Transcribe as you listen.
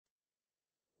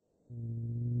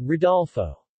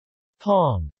Rodolfo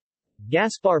Pong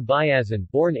Gaspar Biazon,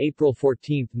 born April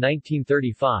 14,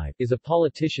 1935, is a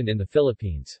politician in the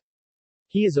Philippines.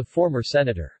 He is a former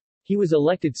senator. He was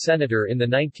elected senator in the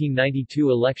 1992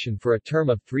 election for a term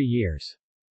of 3 years.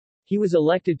 He was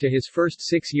elected to his first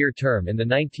 6-year term in the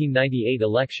 1998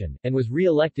 election, and was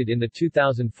re-elected in the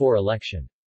 2004 election.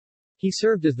 He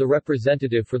served as the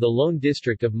representative for the Lone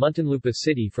District of Muntinlupa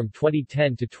City from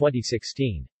 2010 to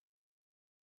 2016.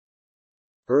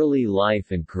 Early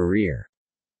life and career.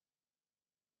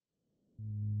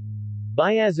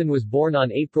 Biazon was born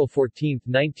on April 14,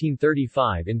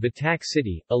 1935 in Batac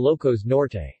City, Ilocos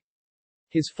Norte.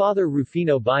 His father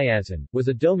Rufino Biazon was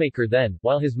a doughmaker then,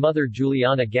 while his mother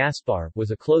Juliana Gaspar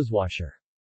was a clotheswasher.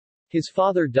 His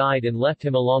father died and left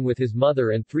him along with his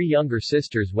mother and 3 younger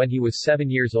sisters when he was 7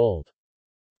 years old.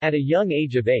 At a young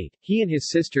age of 8, he and his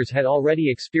sisters had already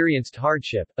experienced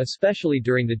hardship, especially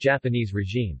during the Japanese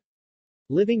regime.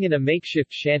 Living in a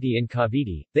makeshift shanty in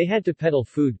Cavite, they had to peddle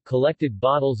food, collected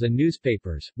bottles and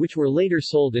newspapers, which were later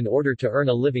sold in order to earn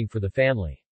a living for the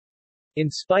family. In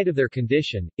spite of their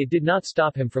condition, it did not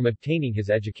stop him from obtaining his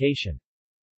education.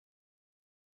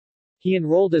 He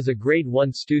enrolled as a grade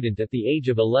 1 student at the age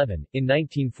of 11, in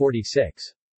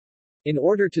 1946. In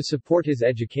order to support his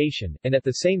education, and at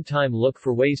the same time look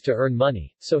for ways to earn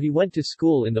money, so he went to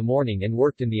school in the morning and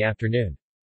worked in the afternoon.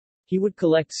 He would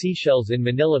collect seashells in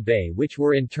Manila Bay which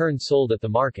were in turn sold at the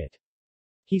market.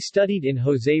 He studied in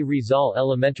Jose Rizal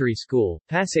Elementary School,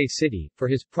 Pasay City, for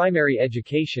his primary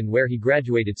education where he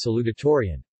graduated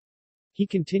salutatorian. He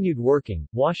continued working,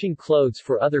 washing clothes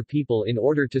for other people in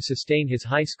order to sustain his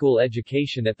high school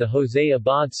education at the Jose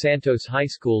Abad Santos High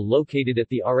School located at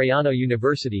the Arellano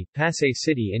University, Pasay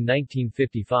City in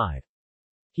 1955.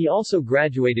 He also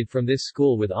graduated from this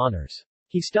school with honors.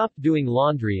 He stopped doing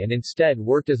laundry and instead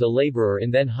worked as a laborer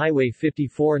in then Highway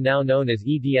 54 now known as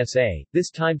EDSA,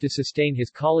 this time to sustain his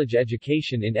college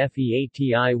education in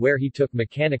FEATI where he took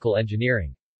mechanical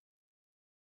engineering.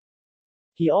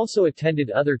 He also attended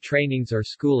other trainings or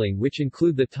schooling which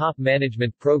include the Top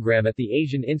Management Program at the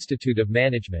Asian Institute of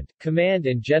Management, Command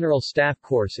and General Staff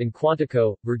Course in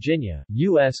Quantico, Virginia,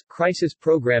 U.S., Crisis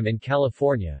Program in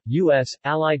California, U.S.,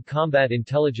 Allied Combat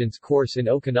Intelligence Course in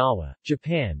Okinawa,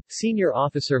 Japan, Senior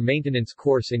Officer Maintenance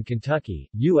Course in Kentucky,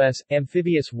 U.S.,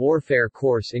 Amphibious Warfare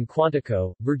Course in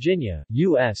Quantico, Virginia,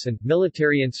 U.S. and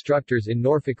Military Instructors in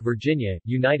Norfolk, Virginia,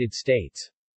 United States.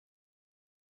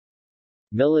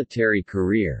 Military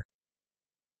career.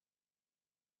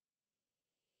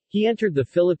 He entered the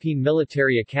Philippine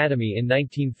Military Academy in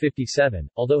 1957,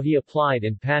 although he applied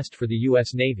and passed for the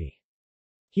U.S. Navy.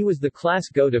 He was the class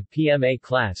goat of PMA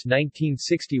Class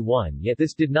 1961, yet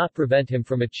this did not prevent him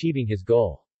from achieving his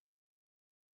goal.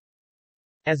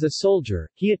 As a soldier,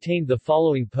 he attained the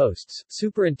following posts: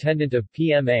 Superintendent of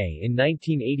PMA in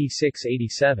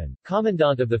 1986-87,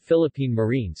 Commandant of the Philippine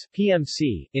Marines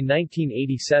PMC in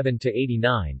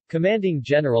 1987-89, Commanding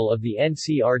General of the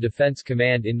NCR Defense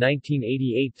Command in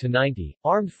 1988-90,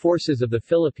 Armed Forces of the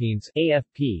Philippines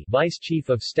AFP Vice Chief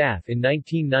of Staff in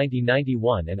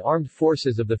 1990-91 and Armed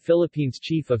Forces of the Philippines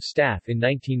Chief of Staff in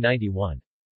 1991.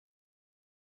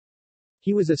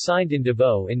 He was assigned in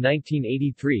Davao in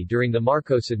 1983 during the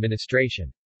Marcos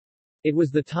administration. It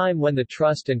was the time when the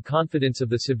trust and confidence of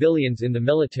the civilians in the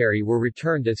military were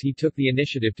returned as he took the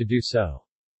initiative to do so.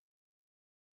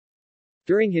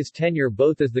 During his tenure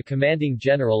both as the Commanding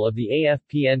General of the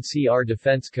AFP-NCR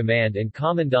Defense Command and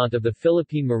Commandant of the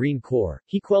Philippine Marine Corps,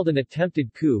 he quelled an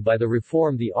attempted coup by the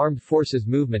Reform the Armed Forces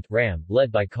Movement RAM,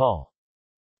 led by Col.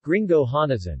 Gringo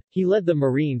Honasan. He led the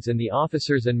Marines and the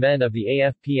officers and men of the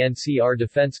AFP-NCR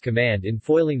Defense Command in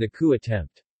foiling the coup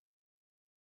attempt.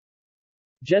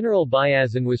 General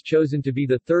Biazon was chosen to be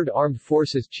the 3rd Armed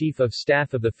Forces Chief of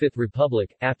Staff of the Fifth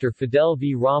Republic, after Fidel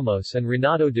V. Ramos and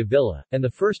Renato de Villa, and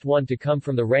the first one to come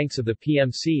from the ranks of the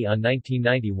PMC on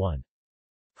 1991.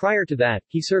 Prior to that,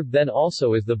 he served then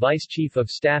also as the Vice Chief of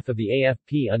Staff of the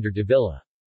AFP under de Villa.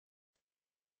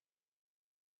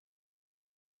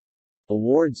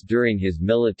 Awards during his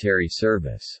military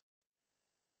service.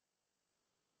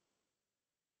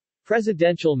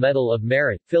 Presidential Medal of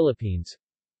Merit, Philippines.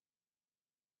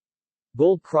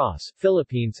 Gold Cross,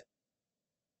 Philippines.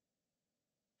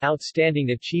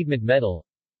 Outstanding Achievement Medal.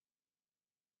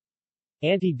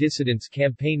 Anti-Dissidence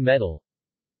Campaign Medal.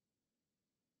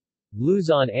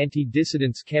 Luzon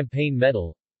Anti-Dissidence Campaign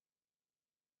Medal.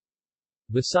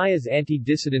 Visayas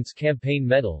Anti-Dissidence Campaign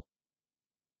Medal.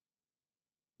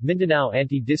 Mindanao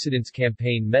Anti-Dissidence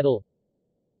Campaign Medal.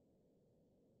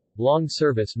 Long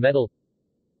Service Medal.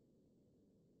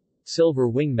 Silver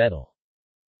Wing Medal.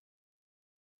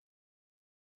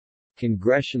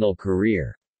 Congressional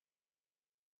career.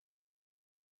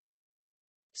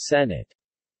 Senate.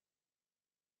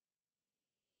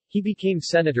 He became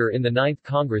senator in the Ninth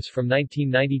Congress from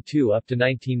 1992 up to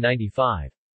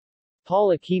 1995.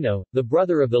 Paul Aquino, the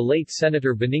brother of the late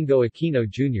Senator Benigno Aquino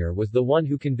Jr., was the one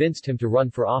who convinced him to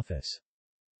run for office.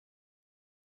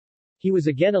 He was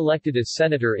again elected as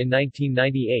senator in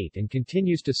 1998 and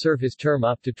continues to serve his term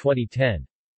up to 2010.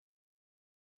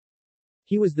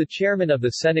 He was the chairman of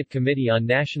the Senate Committee on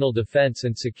National Defense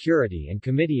and Security and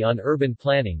Committee on Urban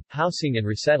Planning, Housing and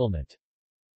Resettlement.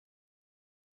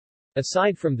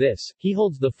 Aside from this, he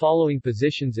holds the following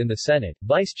positions in the Senate: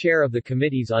 Vice Chair of the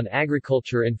Committees on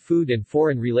Agriculture and Food and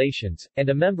Foreign Relations, and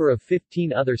a member of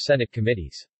 15 other Senate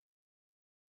committees.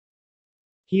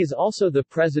 He is also the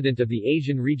President of the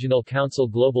Asian Regional Council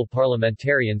Global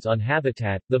Parliamentarians on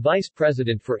Habitat, the Vice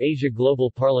President for Asia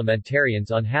Global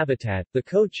Parliamentarians on Habitat, the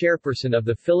co-chairperson of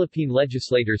the Philippine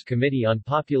Legislators Committee on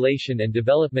Population and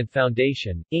Development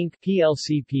Foundation, Inc.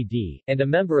 PLCPD, and a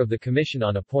member of the Commission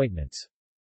on Appointments.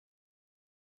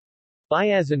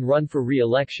 Biazon run for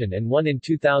re-election and won in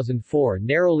 2004,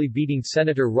 narrowly beating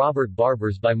Senator Robert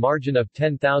Barbers by margin of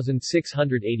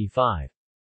 10,685.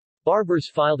 Barbers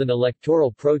filed an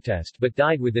electoral protest but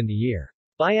died within the year.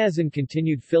 Biazon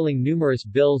continued filling numerous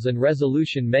bills and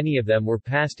resolution, many of them were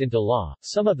passed into law,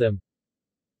 some of them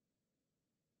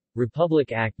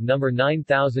Republic Act No.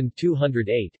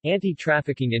 9208,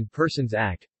 Anti-Trafficking in Persons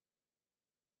Act,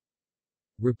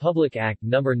 Republic Act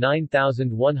No.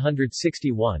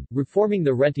 9161, Reforming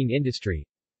the Renting Industry,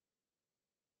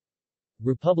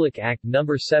 Republic Act No.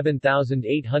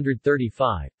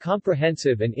 7835,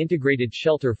 Comprehensive and Integrated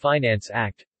Shelter Finance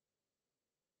Act,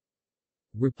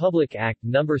 Republic Act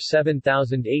No.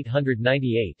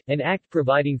 7898, an act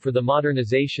providing for the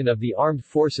modernization of the Armed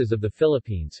Forces of the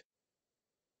Philippines,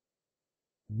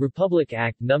 Republic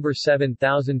Act No.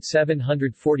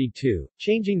 7742,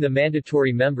 changing the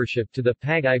mandatory membership to the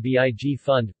PAG-IBIG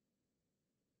Fund,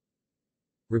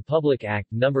 Republic Act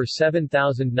No.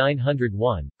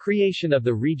 7901, creation of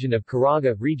the region of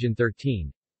Caraga, Region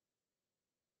 13,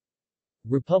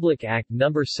 Republic Act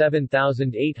No.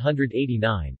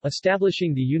 7889,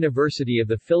 establishing the University of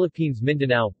the Philippines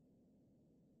Mindanao,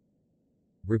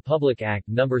 Republic Act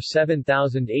No.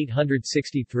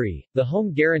 7863, the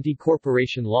Home Guarantee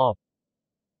Corporation Law,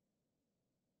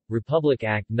 Republic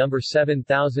Act No.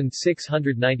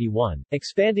 7691,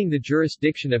 expanding the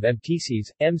jurisdiction of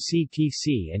MTCs,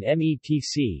 MCTC and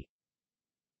METC,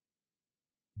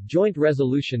 Joint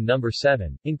Resolution No.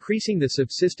 7, increasing the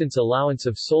subsistence allowance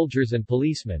of soldiers and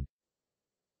policemen,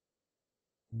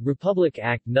 Republic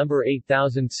Act No.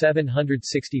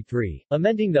 8763,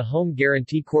 amending the Home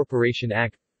Guarantee Corporation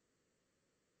Act,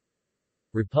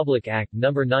 Republic Act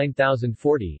No.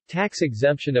 9040, tax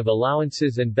exemption of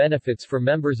allowances and benefits for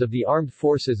members of the Armed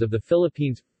Forces of the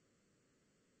Philippines,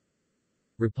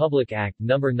 Republic Act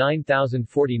No.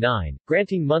 9049,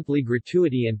 granting monthly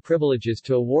gratuity and privileges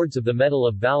to awards of the Medal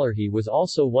of Valor. He was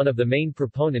also one of the main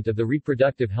proponent of the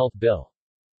Reproductive Health Bill.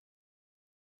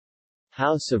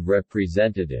 House of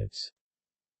Representatives.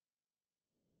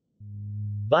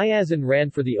 Biazon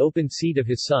ran for the open seat of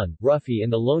his son, Ruffy, in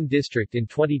the Lone District in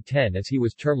 2010 as he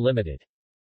was term-limited.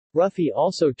 Ruffy,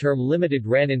 also term-limited,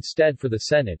 ran instead for the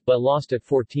Senate but lost at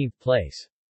 14th place.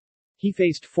 He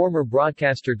faced former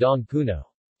broadcaster Dong Puno.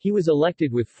 He was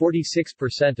elected with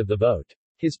 46% of the vote.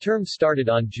 His term started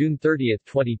on June 30,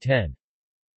 2010.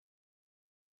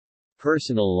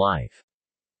 Personal life.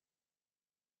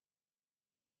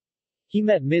 He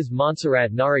met Ms.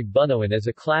 Montserrat Narig Bunoan as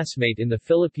a classmate in the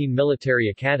Philippine Military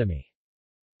Academy.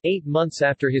 8 months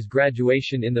after his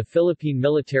graduation in the Philippine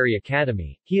Military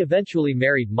Academy, he eventually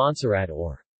married Montserrat,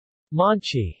 or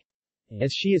Monchi,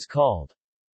 as she is called.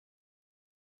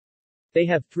 They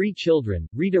have 3 children,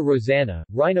 Rita Rosanna,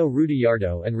 Rhino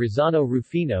Rudiardo and Rosano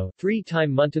Rufino,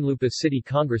 3-time Muntinlupa City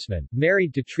Congressman,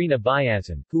 married to Trina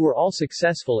Biazon, who were all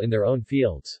successful in their own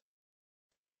fields.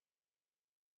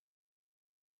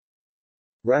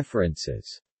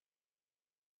 References.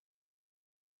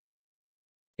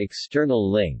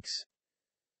 External links.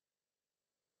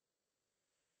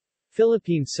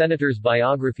 Philippine Senator's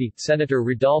Biography, Senator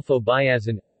Rodolfo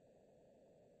Biazon.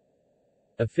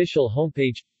 Official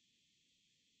homepage,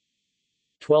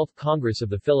 12th Congress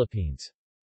of the Philippines.